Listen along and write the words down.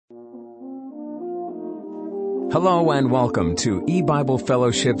Hello and welcome to E-Bible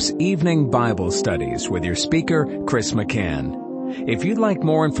Fellowship's Evening Bible Studies with your speaker, Chris McCann. If you'd like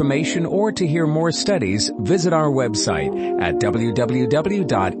more information or to hear more studies, visit our website at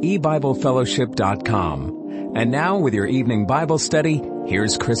www.ebiblefellowship.com. And now with your evening Bible study,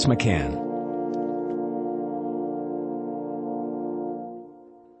 here's Chris McCann.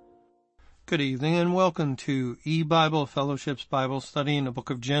 Good evening and welcome to E-Bible Fellowship's Bible study in the book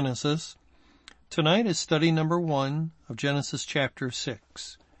of Genesis. Tonight is study number 1 of Genesis chapter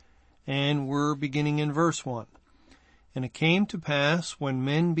 6, and we're beginning in verse 1. And it came to pass when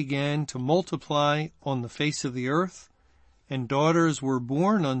men began to multiply on the face of the earth, and daughters were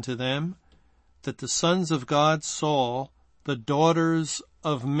born unto them, that the sons of God saw the daughters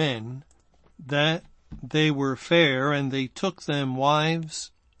of men, that they were fair, and they took them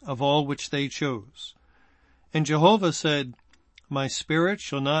wives of all which they chose. And Jehovah said, My spirit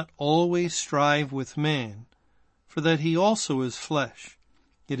shall not always strive with man, for that he also is flesh,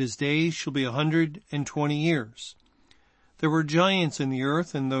 yet his days shall be 120 years. There were giants in the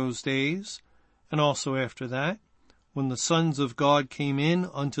earth in those days, and also after that, when the sons of God came in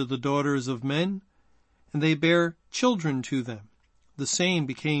unto the daughters of men, and they bare children to them. The same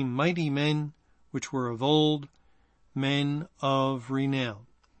became mighty men, which were of old, men of renown.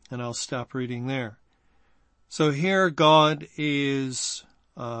 And I'll stop reading there. So here God is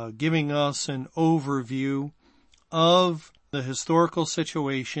giving us an overview of the historical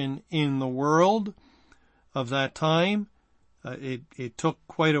situation in the world of that time. It took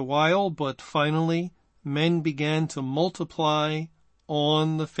quite a while, but finally men began to multiply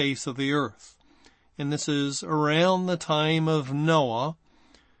on the face of the earth. And this is around the time of Noah.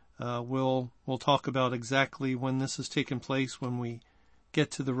 We'll talk about exactly when this has taken place when we get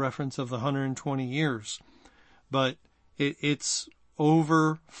to the reference of the 120 years. But it's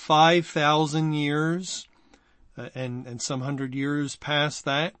over 5,000 years and some 100 years past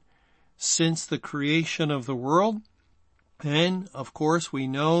that since the creation of the world. And, of course, we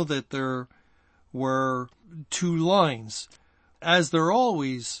know that there were two lines. As there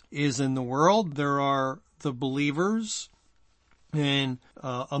always is in the world, there are the believers, and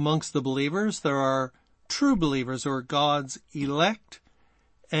amongst the believers there are true believers, or God's elect,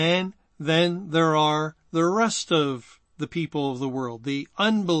 and then there are the rest of the people of the world, the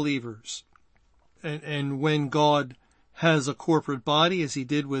unbelievers. And when God has a corporate body, as he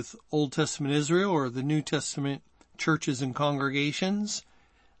did with Old Testament Israel or the New Testament churches and congregations,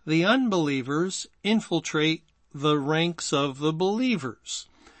 the unbelievers infiltrate the ranks of the believers.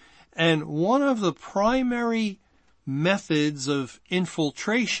 And one of the primary methods of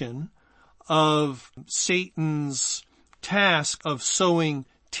infiltration of Satan's task of sowing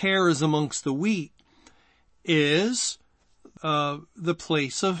tares amongst the wheat is the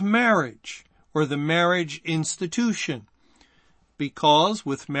place of marriage, or the marriage institution. Because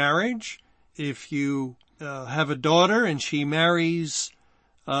with marriage, if you have a daughter and she marries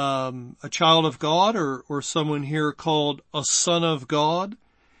a child of God, or someone here called a son of God,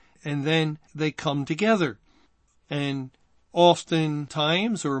 and then they come together. And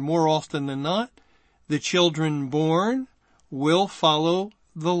oftentimes, or more often than not, the children born will follow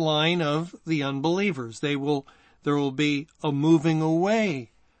the line of the unbelievers. There will be a moving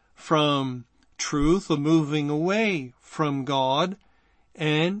away from truth, a moving away from God.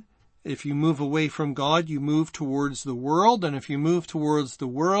 And if you move away from God, you move towards the world. And if you move towards the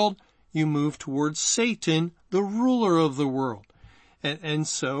world, you move towards Satan, the ruler of the world. And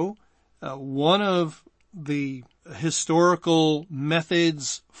so one of the historical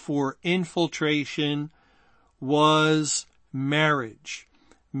methods for infiltration was marriage.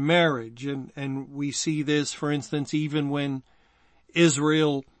 And we see this, for instance, even when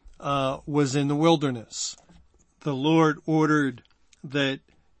Israel was in the wilderness. The Lord ordered that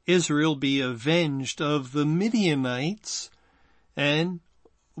Israel be avenged of the Midianites. And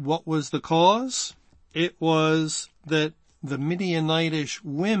what was the cause? It was that the Midianitish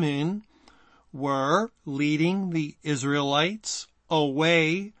women were leading the Israelites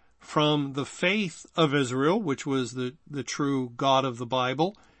away from the faith of Israel, which was the true God of the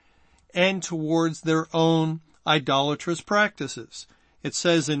Bible, and towards their own idolatrous practices. It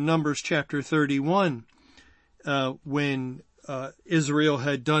says in Numbers chapter 31, when Israel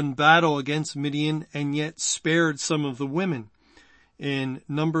had done battle against Midian and yet spared some of the women. In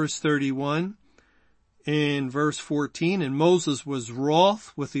Numbers 31, in verse 14, And Moses was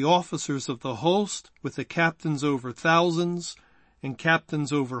wroth with the officers of the host, with the captains over thousands, and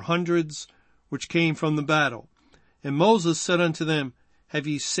captains over hundreds, which came from the battle. And Moses said unto them, Have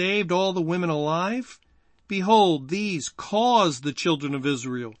ye saved all the women alive? Behold, these caused the children of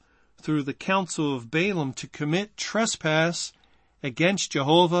Israel through the counsel of Balaam to commit trespass against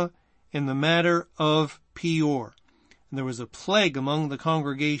Jehovah in the matter of Peor. And there was a plague among the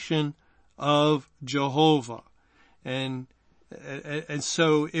congregation of Jehovah. And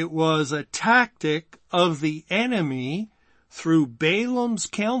so it was a tactic of the enemy through Balaam's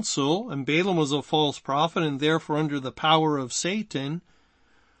counsel, and Balaam was a false prophet and therefore under the power of Satan,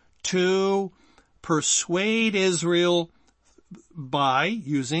 to persuade Israel by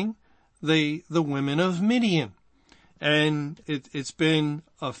using the women of Midian. And it's been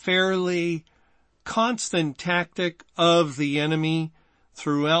a fairly constant tactic of the enemy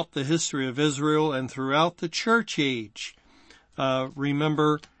throughout the history of Israel and throughout the church age.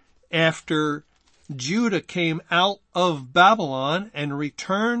 Remember, after Judah came out of Babylon and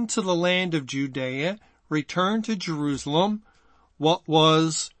returned to the land of Judea, returned to Jerusalem, what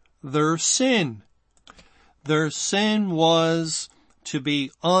was their sin? Their sin was to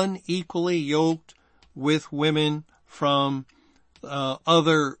be unequally yoked with women from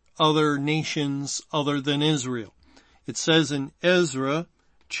other nations other than Israel. It says in Ezra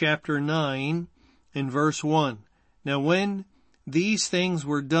chapter 9 and verse 1, "Now when these things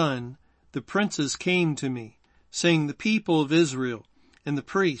were done, the princes came to me, saying, the people of Israel and the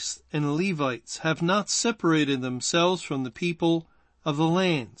priests and the Levites have not separated themselves from the people of the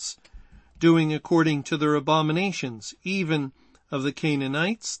lands, doing according to their abominations, even of the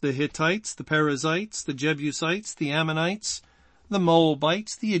Canaanites, the Hittites, the Perizzites, the Jebusites, the Ammonites, the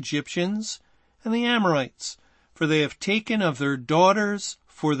Moabites, the Egyptians, and the Amorites. For they have taken of their daughters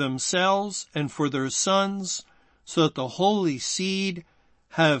for themselves and for their sons, so that the holy seed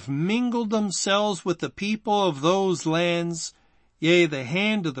have mingled themselves with the people of those lands. Yea, the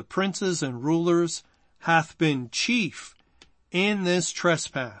hand of the princes and rulers hath been chief in this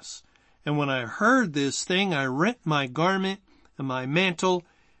trespass. And when I heard this thing, I rent my garment and my mantle,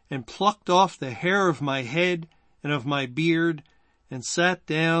 and plucked off the hair of my head and of my beard, and sat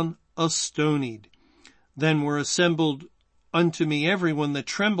down astonied. Then were assembled unto me everyone that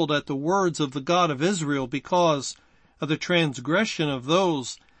trembled at the words of the God of Israel, because of the transgression of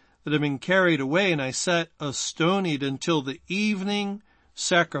those that have been carried away, and I sat astonied until the evening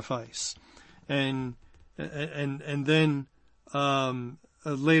sacrifice." And then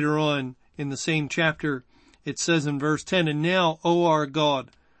later on in the same chapter, it says in verse 10, "And now, O our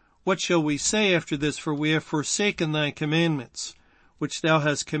God, what shall we say after this? For we have forsaken thy commandments, which thou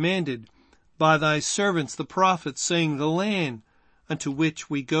hast commanded by thy servants the prophets, saying, the land unto which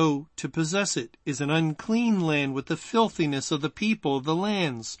we go to possess it is an unclean land, with the filthiness of the people of the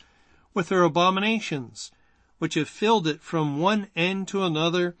lands, with their abominations, which have filled it from one end to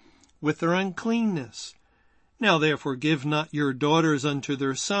another with their uncleanness. Now therefore give not your daughters unto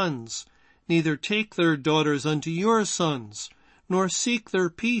their sons, neither take their daughters unto your sons, nor seek their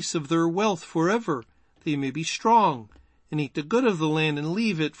peace of their wealth forever, that ye may be strong, and eat the good of the land, and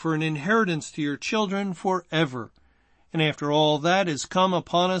leave it for an inheritance to your children forever. And after all that is come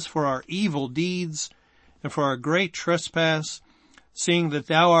upon us for our evil deeds, and for our great trespass, seeing that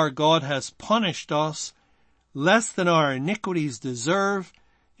thou our God hast punished us less than our iniquities deserve,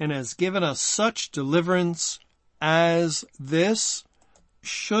 and hast given us such deliverance as this,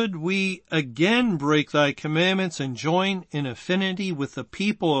 should we again break thy commandments and join in affinity with the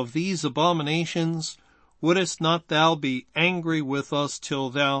people of these abominations, wouldest not thou be angry with us till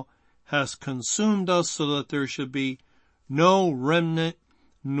thou hast consumed us, so that there should be no remnant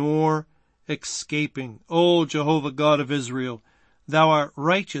nor escaping? O Jehovah God of Israel, thou art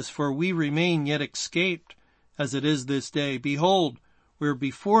righteous, for we remain yet escaped, as it is this day. Behold, we are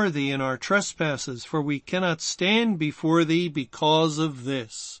before thee in our trespasses, for we cannot stand before thee because of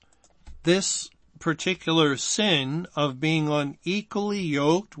this. This particular sin of being unequally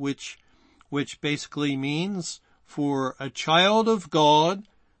yoked, which basically means for a child of God,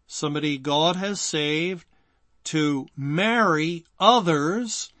 somebody God has saved, to marry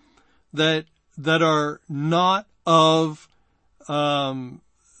others that are not of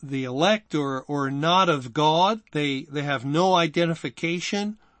the elect or not of God. They have no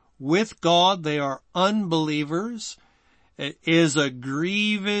identification with God. They are unbelievers. It is a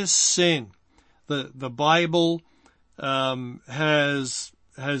grievous sin. The Bible has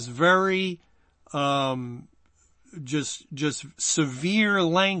very just severe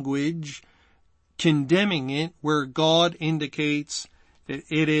language condemning it, where God indicates that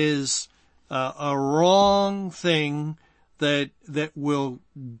it is a wrong thing that will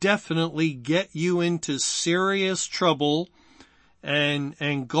definitely get you into serious trouble,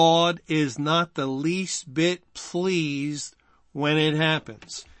 and God is not the least bit pleased when it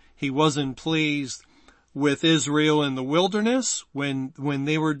happens. He wasn't pleased with Israel in the wilderness when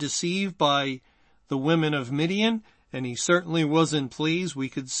they were deceived by the women of Midian, and he certainly wasn't pleased. We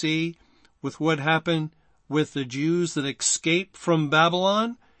could see with what happened with the Jews that escaped from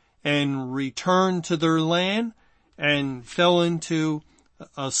Babylon and returned to their land and fell into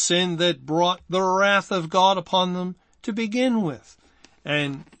a sin that brought the wrath of God upon them to begin with.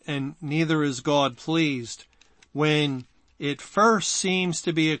 And neither is God pleased when it first seems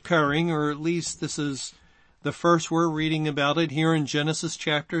to be occurring, or at least this is the first we're reading about it here in Genesis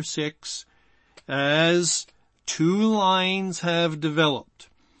chapter 6, as two lines have developed.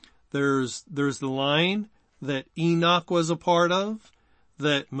 There's the line that Enoch was a part of,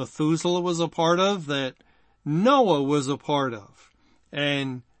 that Methuselah was a part of, that Noah was a part of.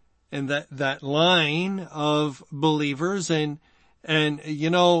 And that line of believers and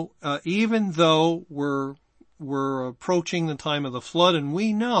even though we're approaching the time of the flood, and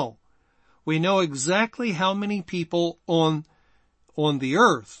we know exactly how many people on the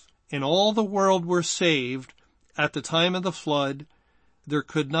earth in all the world were saved at the time of the flood. There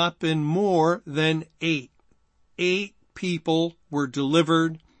could not have been more than 8. 8 people were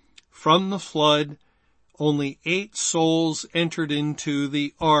delivered from the flood. Only 8 souls entered into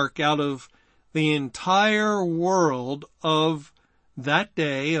the ark out of the entire world of that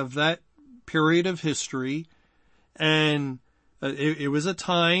day, of that period of history. And it was a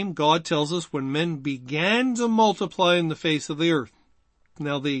time, God tells us, when men began to multiply in the face of the earth.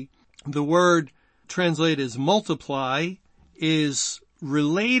 Now the word translated as multiply is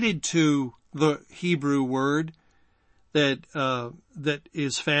related to the Hebrew word that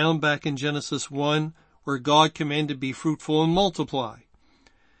is found back in Genesis 1, where God commanded be fruitful and multiply.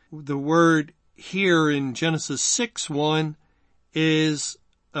 The word here in Genesis 6:1 is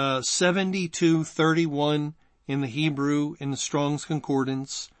 72:31 in the Hebrew in the Strong's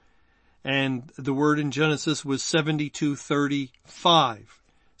Concordance, and the word in Genesis was 72:35.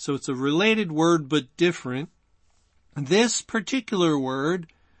 So it's a related word but different. This particular word,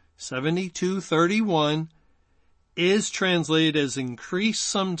 72:31, is translated as increased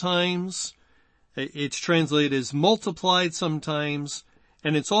sometimes. It's translated as multiplied sometimes,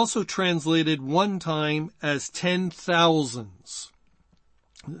 and it's also translated one time as 10,000s.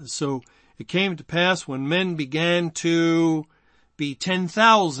 So it came to pass when men began to be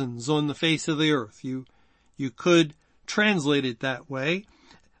 10,000s on the face of the earth. You could translate it that way.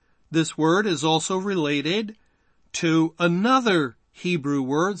 This word is also related to another Hebrew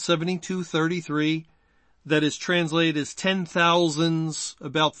word, 72:33, that is translated as 10,000s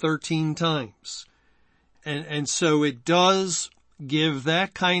about 13 times. And so it does give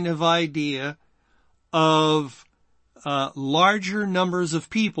that kind of idea of larger numbers of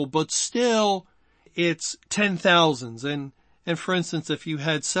people, but still it's 10,000s. And for instance, if you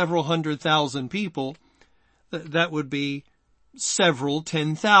had several 100,000 people, that would be several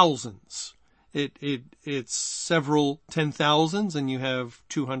 10,000s. It's several 10,000s, and you have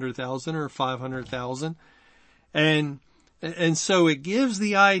 200,000 or 500,000. And so it gives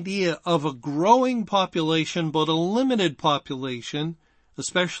the idea of a growing population, but a limited population,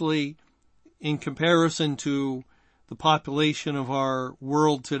 especially in comparison to the population of our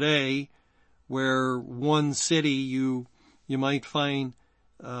world today, where one city you might find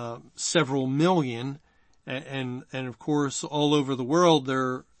several million, and of course all over the world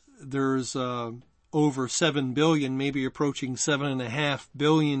there's over 7 billion, maybe approaching 7.5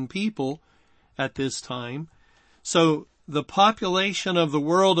 billion people at this time. So the population of the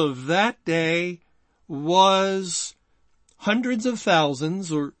world of that day was hundreds of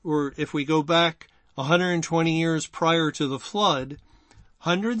thousands, or if we go back 120 years prior to the flood,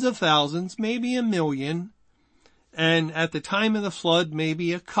 hundreds of thousands, maybe 1 million, and at the time of the flood,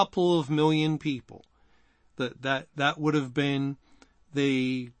 maybe a couple of million people. That would have been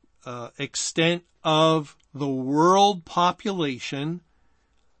the extent of the world population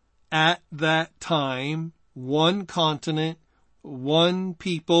at that time. One continent, one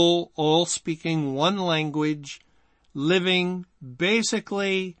people, all speaking one language, living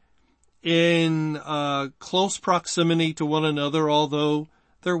basically in close proximity to one another, although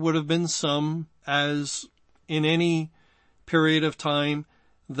there would have been some, as in any period of time,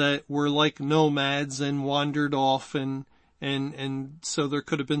 that were like nomads and wandered off, and so there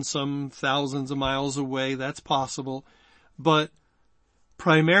could have been some thousands of miles away. That's possible. But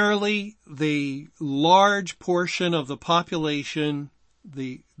primarily, the large portion of the population,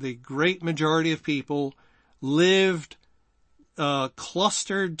 the great majority of people, lived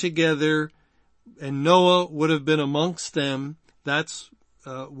clustered together, and Noah would have been amongst them. That's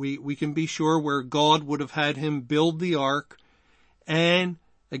we can be sure where God would have had him build the ark, and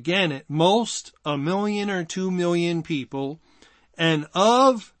Again, at most 1 million or 2 million people. And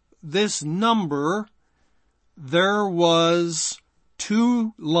of this number, there was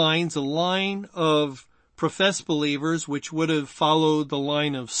two lines, a line of professed believers, which would have followed the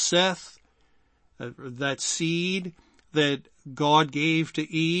line of Seth, that seed that God gave to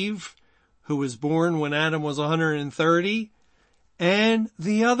Eve, who was born when Adam was 130, and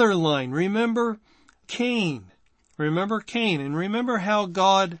the other line. Remember Cain. And remember how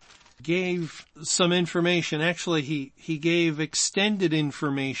God gave some information. Actually, he gave extended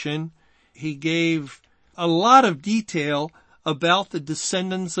information. He gave a lot of detail about the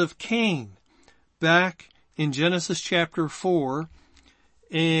descendants of Cain. Back in Genesis chapter 4,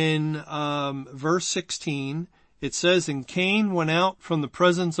 in verse 16, it says, "And Cain went out from the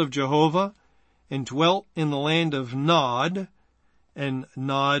presence of Jehovah and dwelt in the land of Nod," and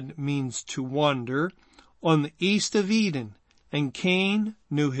Nod means to wander, "on the east of Eden. And Cain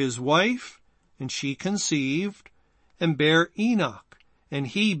knew his wife, and she conceived, and bare Enoch. And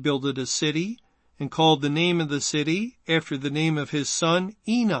he builded a city, and called the name of the city after the name of his son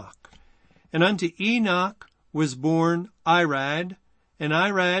Enoch. And unto Enoch was born Irad, and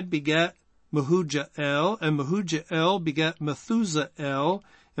Irad begat Mehujael, and Mehujael begat Methusael,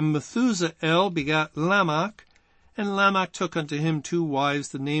 and Methusael begat Lamech. And Lamech took unto him 2 wives.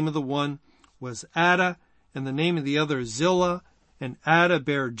 The name of the one was Ada, and the name of the other Zillah. And Ada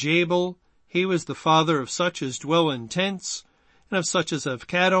bare Jabal. He was the father of such as dwell in tents, and of such as have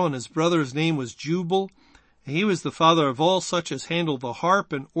cattle, and his brother's name was Jubal. And he was the father of all such as handle the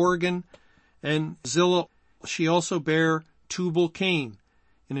harp and organ. And Zillah, she also bare Tubal-Cain,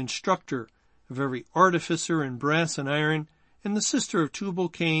 an instructor of every artificer in brass and iron. And the sister of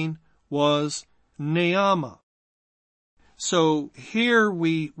Tubal-Cain was Naamah." So here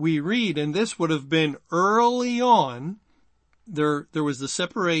we read, and this would have been early on, there was the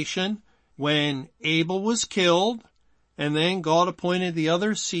separation when Abel was killed, and then God appointed the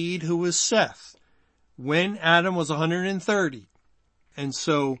other seed who was Seth, when Adam was 130. And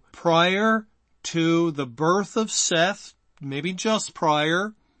so prior to the birth of Seth, maybe just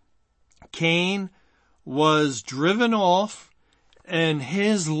prior, Cain was driven off and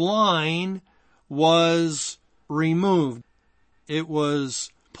his line was removed. It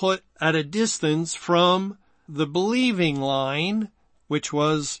was put at a distance from the believing line, which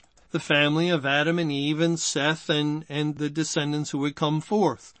was the family of Adam and Eve and Seth and the descendants who would come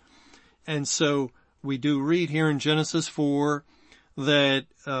forth. And so we do read here in Genesis 4 that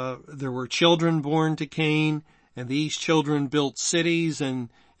there were children born to Cain, and these children built cities, and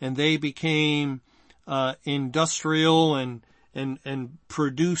they became industrial and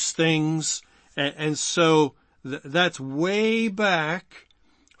produced things. And so that's way back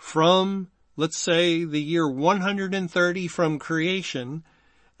from, let's say, the year 130 from creation.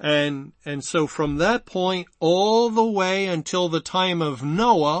 And so from that point all the way until the time of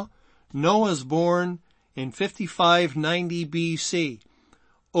Noah, Noah's born in 5590 BC.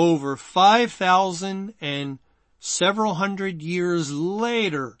 Over 5,000 and several hundred years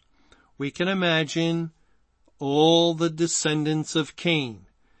later, we can imagine all the descendants of Cain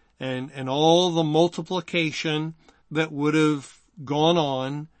and all the multiplication that would have gone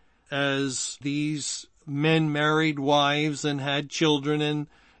on as these men married wives and had children,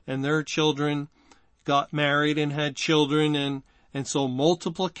 and their children got married and had children, and so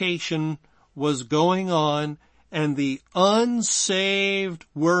multiplication was going on, and the unsaved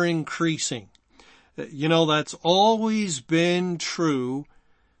were increasing. You know, that's always been true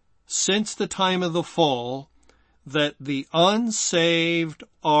since the time of the fall, that the unsaved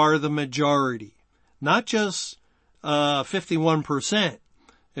are the majority. Not just 51%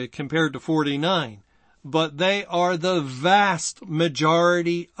 compared to 49%, but they are the vast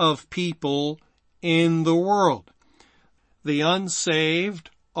majority of people in the world. The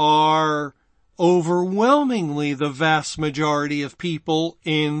unsaved are overwhelmingly the vast majority of people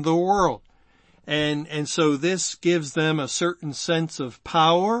in the world. And so this gives them a certain sense of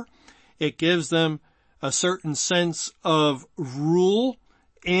power. It gives them a certain sense of rule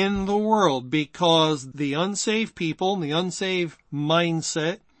in the world, because the unsaved people, the unsaved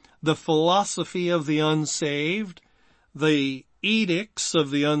mindset, the philosophy of the unsaved, the edicts of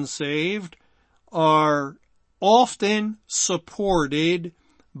the unsaved are often supported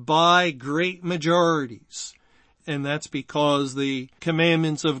by great majorities. And that's because the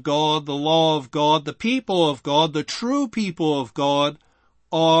commandments of God, the law of God, the people of God, the true people of God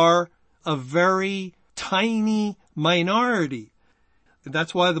are a very tiny minority.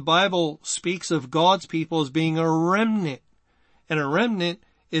 That's why the Bible speaks of God's people as being a remnant. And a remnant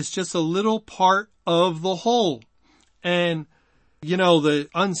is just a little part of the whole. And The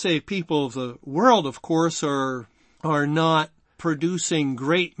unsaved people of the world, of course, are not producing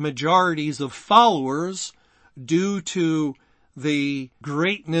great majorities of followers due to the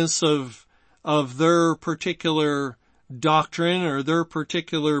greatness of their particular doctrine or their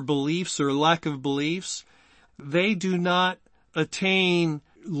particular beliefs or lack of beliefs. They do not attain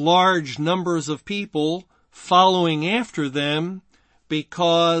large numbers of people following after them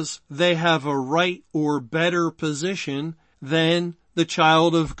because they have a right or better position than the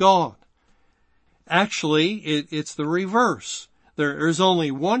child of God. Actually, it's the reverse. There's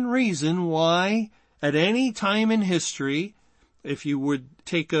only one reason why at any time in history, if you would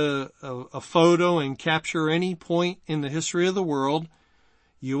take a photo and capture any point in the history of the world,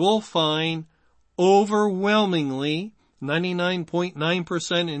 you will find overwhelmingly,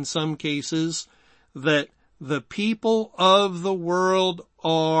 99.9% in some cases, that the people of the world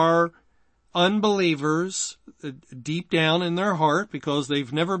are unbelievers deep down in their heart because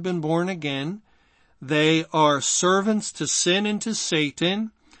they've never been born again. They are servants to sin and to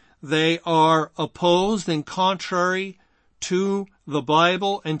Satan. They are opposed and contrary to the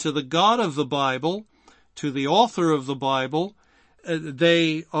Bible and to the God of the Bible, to the author of the Bible.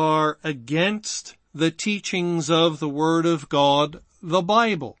 They are against the teachings of the Word of God, the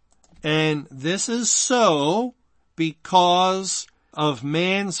Bible. And this is so because of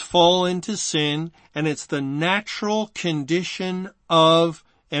man's fall into sin, and it's the natural condition of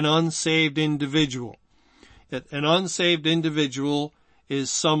an unsaved individual. An unsaved individual is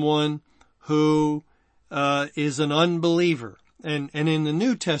someone who is an unbeliever. And in the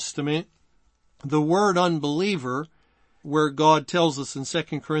New Testament, the word unbeliever, where God tells us in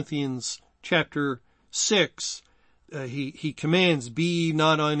 2 Corinthians chapter 6, he commands, be ye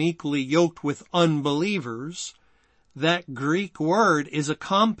not unequally yoked with unbelievers. That Greek word is a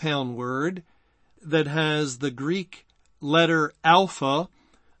compound word that has the Greek letter alpha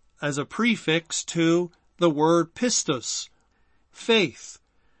as a prefix to the word pistos, faith.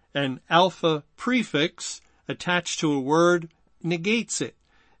 An alpha prefix attached to a word negates it.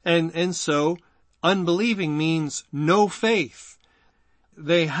 And so unbelieving means no faith.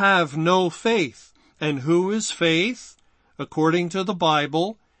 They have no faith. And who is faith? According to the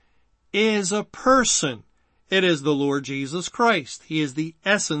Bible, is a person. It is the Lord Jesus Christ. He is the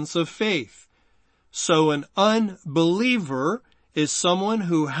essence of faith. So an unbeliever is someone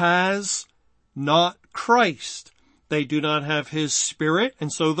who has not Christ. They do not have His Spirit,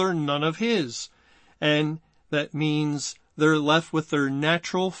 and so they're none of His. And that means they're left with their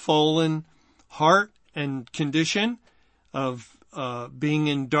natural fallen heart and condition of being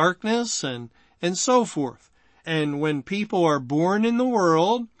in darkness and so forth. And when people are born in the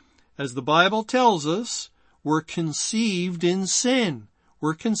world, as the Bible tells us, we're conceived in sin.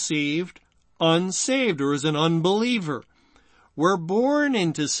 We're conceived unsaved or as an unbeliever. We're born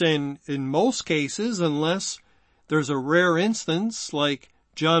into sin in most cases unless there's a rare instance like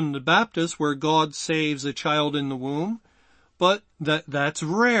John the Baptist where God saves a child in the womb. But that's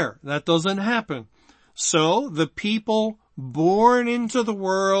rare. That doesn't happen. So the people born into the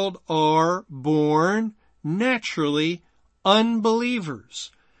world are born naturally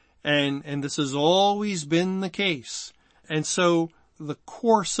unbelievers. And this has always been the case. And so the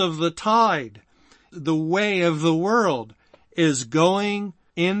course of the tide, the way of the world, is going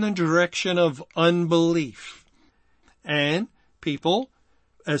in the direction of unbelief. And people,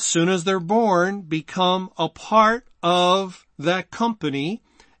 as soon as they're born, become a part of that company,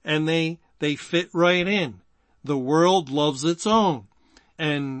 and they fit right in. The world loves its own.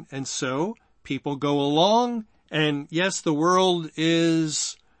 And so people go along, and yes, the world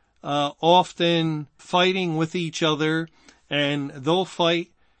is often fighting with each other, and they'll fight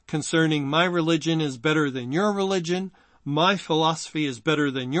concerning my religion is better than your religion, my philosophy is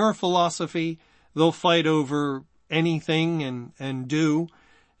better than your philosophy. They'll fight over anything and do.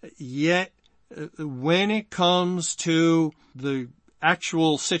 Yet, when it comes to the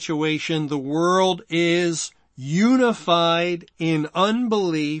actual situation, the world is unified in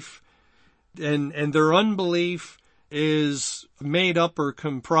unbelief, and their unbelief is made up or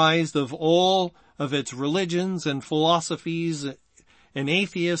comprised of all of its religions and philosophies. An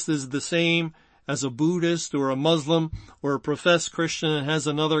atheist is the same as a Buddhist or a Muslim or a professed Christian and has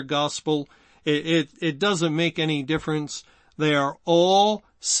another gospel. It doesn't make any difference. They are all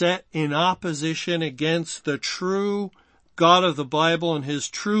set in opposition against the true God of the Bible and His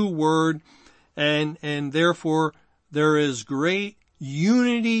true word, and therefore there is great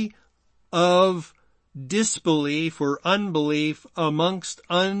unity of disbelief or unbelief amongst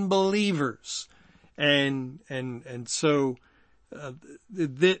unbelievers. And so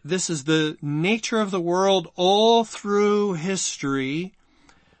This is the nature of the world all through history,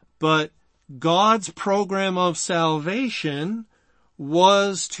 but God's program of salvation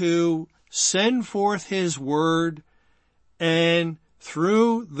was to send forth His Word, and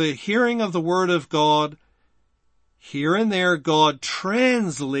through the hearing of the Word of God, here and there God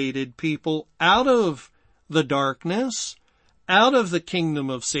translated people out of the darkness, out of the kingdom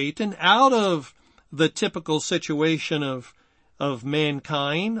of Satan, out of the typical situation of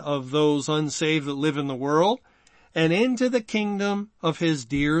mankind, of those unsaved that live in the world, and into the kingdom of His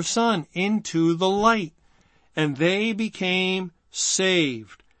dear Son, into the light. And they became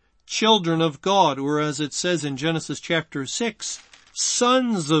saved, children of God, or as it says in Genesis chapter 6,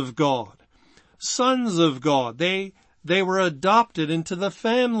 sons of God. Sons of God. They were adopted into the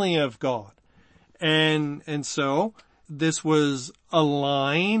family of God. And so this was a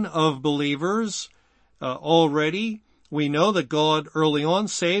line of believers. Already we know that God early on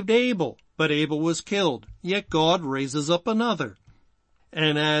saved Abel, but Abel was killed. Yet God raises up another.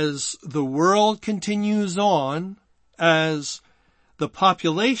 And as the world continues on, as the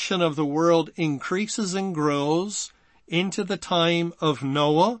population of the world increases and grows into the time of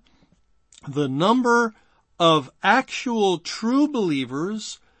Noah, the number of actual true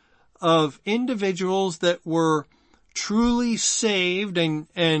believers, of individuals that were truly saved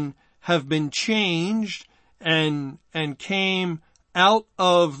and have been changed and came out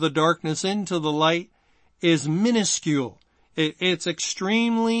of the darkness into the light, is minuscule. It's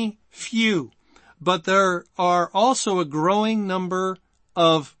extremely few. But there are also a growing number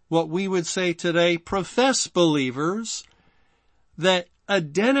of what we would say today professed believers that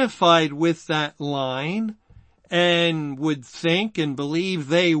identified with that line and would think and believe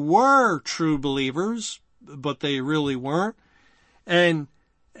they were true believers, but they really weren't. And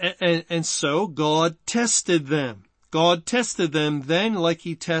so God tested them. God tested them then like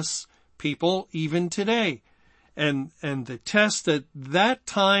He tests people even today. And the test at that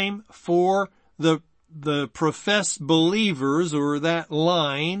time for the professed believers, or that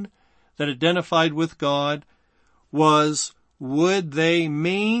line that identified with God, was, would they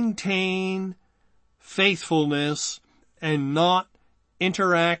maintain faithfulness and not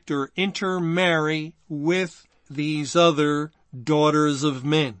interact or intermarry with these other daughters of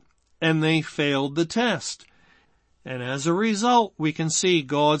men? And they failed the test. And as a result, we can see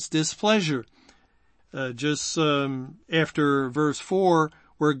God's displeasure. Just after verse 4,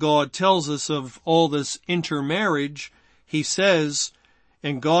 where God tells us of all this intermarriage, He says,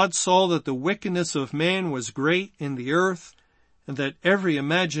 "And God saw that the wickedness of man was great in the earth, and that every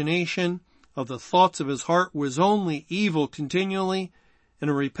imagination of the thoughts of his heart was only evil continually. And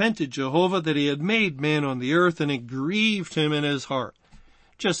it repented Jehovah that He had made man on the earth, and it grieved Him in His heart."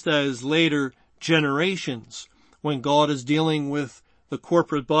 Just as later generations, when God is dealing with the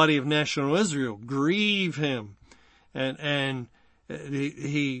corporate body of national Israel, grieve Him, and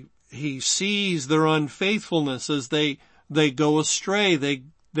He sees their unfaithfulness as they go astray.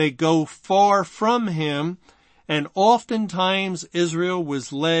 They go far from Him, and oftentimes Israel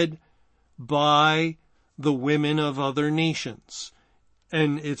was led by the women of other nations.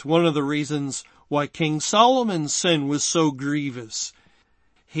 And it's one of the reasons why King Solomon's sin was so grievous.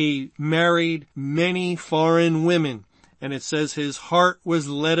 He married many foreign women, and it says his heart was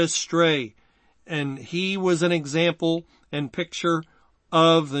led astray. And he was an example and picture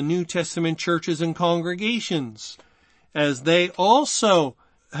of the New Testament churches and congregations, as they also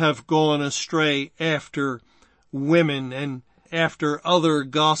have gone astray after women and after other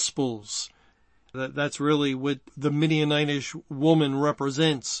gospels. That's really what the Midianitish woman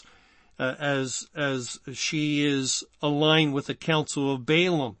represents, as she is aligned with the counsel of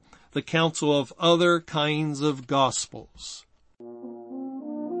Balaam, the counsel of other kinds of gospels.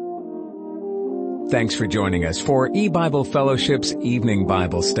 Thanks for joining us for E-Bible Fellowship's Evening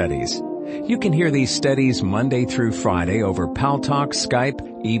Bible Studies. You can hear these studies Monday through Friday over Paltalk,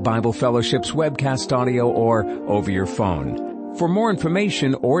 Skype, E-Bible Fellowship's webcast audio, or over your phone. For more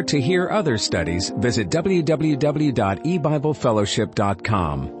information or to hear other studies, visit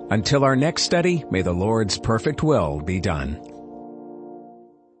www.ebiblefellowship.com. Until our next study, may the Lord's perfect will be done.